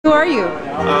Who are you?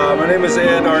 My name is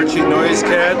Archie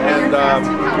Noisecat, and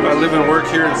I live and work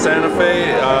here in Santa Fe.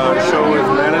 Show with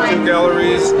MANITOU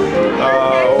Galleries.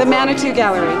 The MANITOU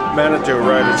Gallery. MANITOU,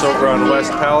 right. It's over on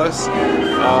West Palace.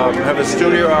 Have a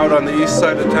studio out on the east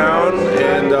side of town,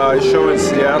 and I show in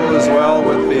Seattle as well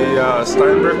with the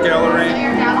Steinberg Gallery,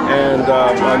 and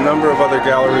a number of other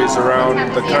galleries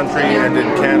around the country and in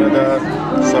Canada.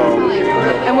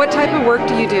 And what type of work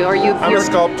do you do? I'm a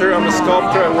sculptor.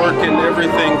 I work in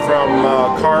everything from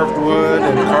carved wood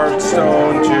and carved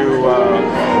stone to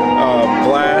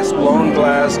glass, blown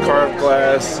glass, carved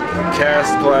glass,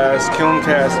 cast glass, kiln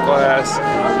cast glass,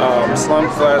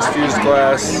 slumped glass, fused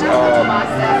glass,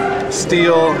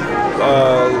 steel,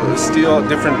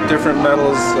 different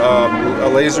metals, a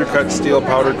laser cut steel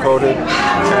powder coated,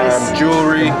 and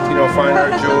jewelry, fine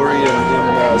art jewelry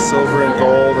in silver and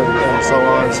gold and so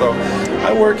on. So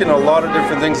I work in a lot of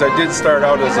different things. I did start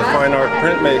out as a fine art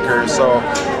printmaker, so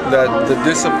that the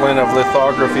discipline of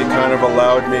lithography kind of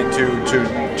allowed me to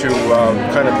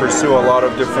kind of pursue a lot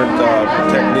of different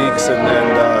techniques and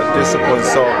disciplines.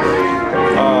 So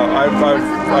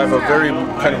I have a very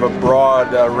kind of a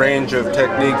broad range of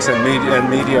techniques and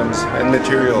mediums and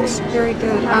materials. Very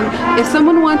good. If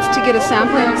someone wants to get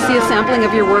see a sampling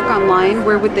of your work online,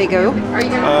 where would they go?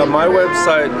 My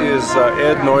website is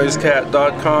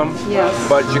ednoisecat.com. Yes.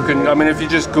 But you can, if you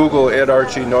just Google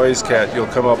Archie Noisecat, you'll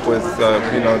come up with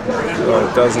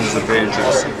dozens of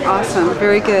pages. Awesome.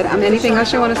 Very good. Anything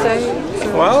else you want to say?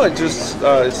 Well,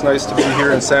 it's nice to be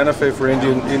here in Santa Fe for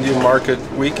Indian Market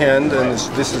Weekend, and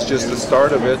this is just the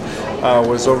start of it.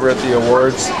 Was over at the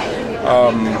awards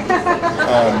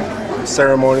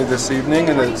ceremony this evening,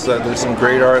 and there's some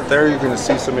great art there. You're going to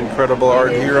see some incredible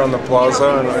art here on the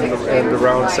plaza and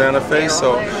around Santa Fe.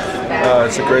 So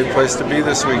it's a great place to be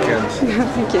this weekend.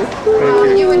 Thank you. Thank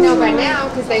you. You would know by now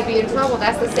because they'd be in trouble.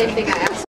 That's the same thing I asked.